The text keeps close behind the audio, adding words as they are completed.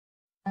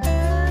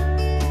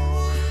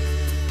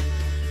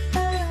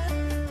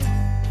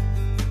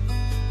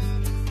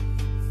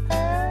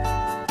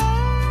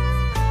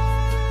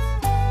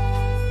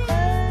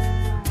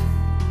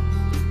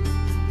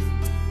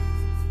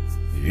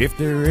If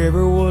there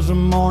ever was a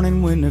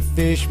morning when the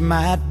fish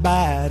might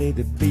bite,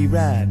 it'd be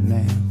right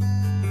now.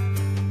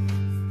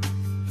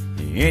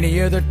 Any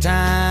other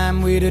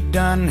time we'd have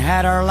done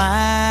had our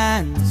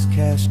lines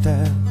cast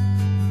out,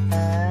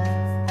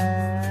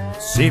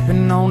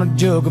 sipping on a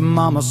jug of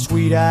mama's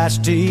sweet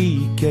iced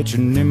tea,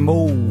 catching them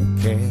old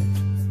cat.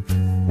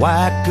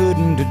 Why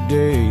couldn't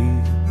today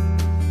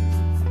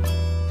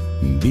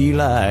be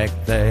like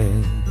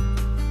that?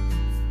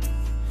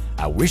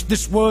 I wish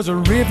this was a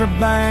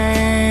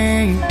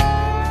riverbank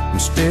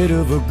instead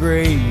of a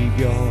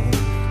graveyard.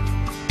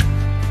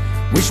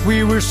 Wish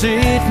we were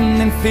sitting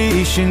and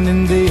fishing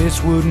and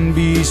this wouldn't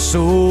be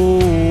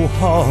so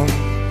hard.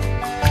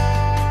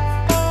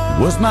 It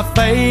was my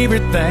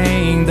favorite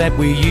thing that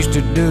we used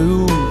to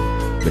do,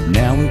 but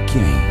now we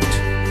can't.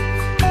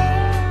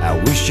 I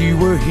wish you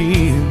were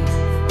here.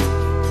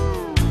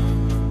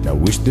 I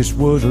wish this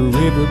was a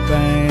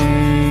riverbank.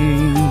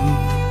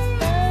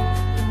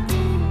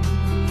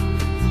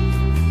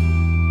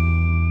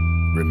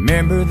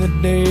 Remember the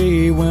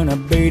day when I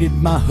baited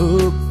my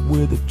hook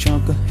with a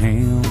chunk of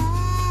ham.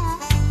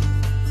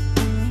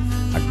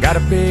 I got a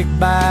big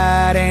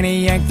bite and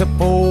he yanked the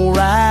pole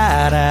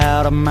right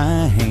out of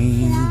my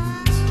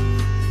hands.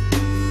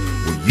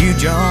 Well, you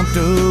jumped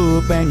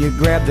up and you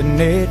grabbed the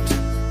net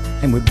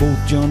and we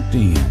both jumped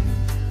in.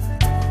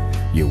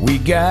 Yeah, we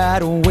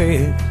got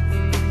wet,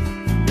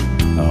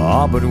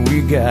 oh, but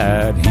we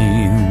got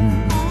him.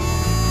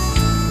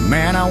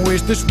 Man, I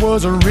wish this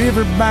was a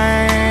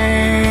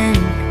riverbank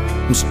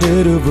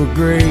instead of a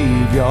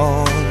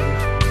graveyard.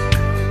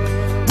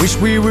 Wish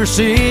we were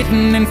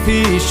sitting and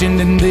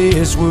fishing and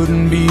this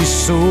wouldn't be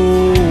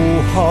so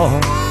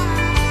hard.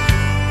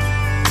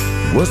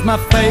 It was my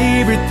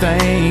favorite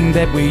thing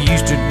that we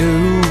used to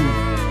do,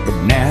 but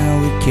now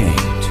we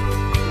can't.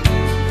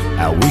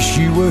 I wish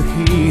you were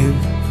here.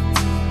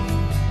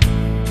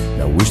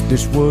 I wish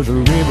this was a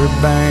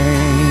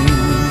riverbank.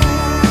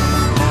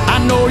 I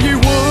know you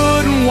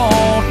wouldn't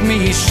want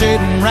me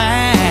sitting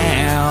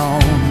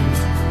round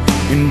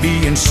and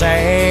being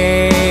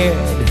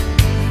sad.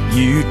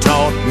 You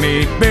taught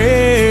me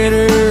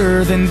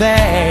better than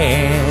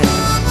that.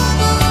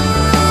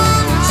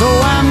 So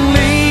I'm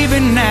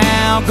leaving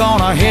now,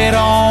 gonna head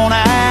on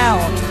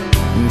out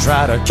and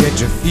try to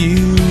catch a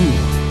few.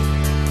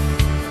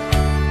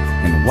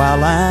 And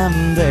while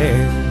I'm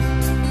there,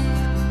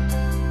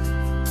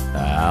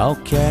 I'll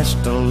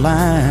cast a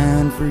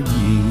line for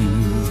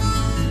you.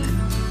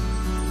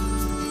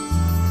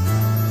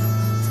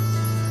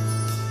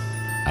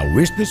 I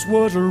wish this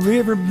was a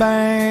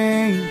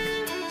riverbank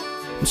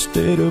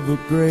instead of a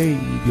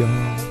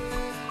graveyard.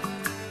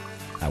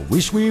 I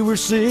wish we were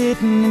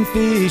sitting and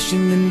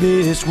fishing and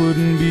this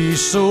wouldn't be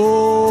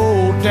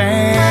so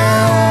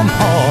damn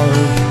hard.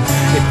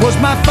 It was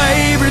my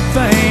favorite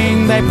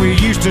thing that we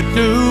used to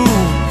do,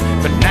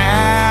 but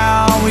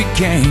now we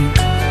can't.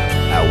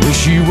 I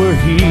wish you were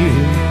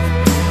here.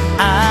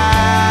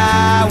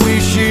 I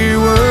wish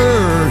you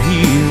were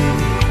here.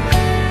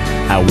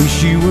 I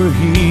wish you were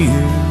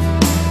here.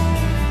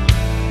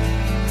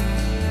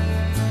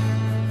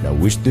 I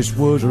wish this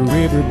was a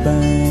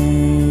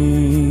riverbank.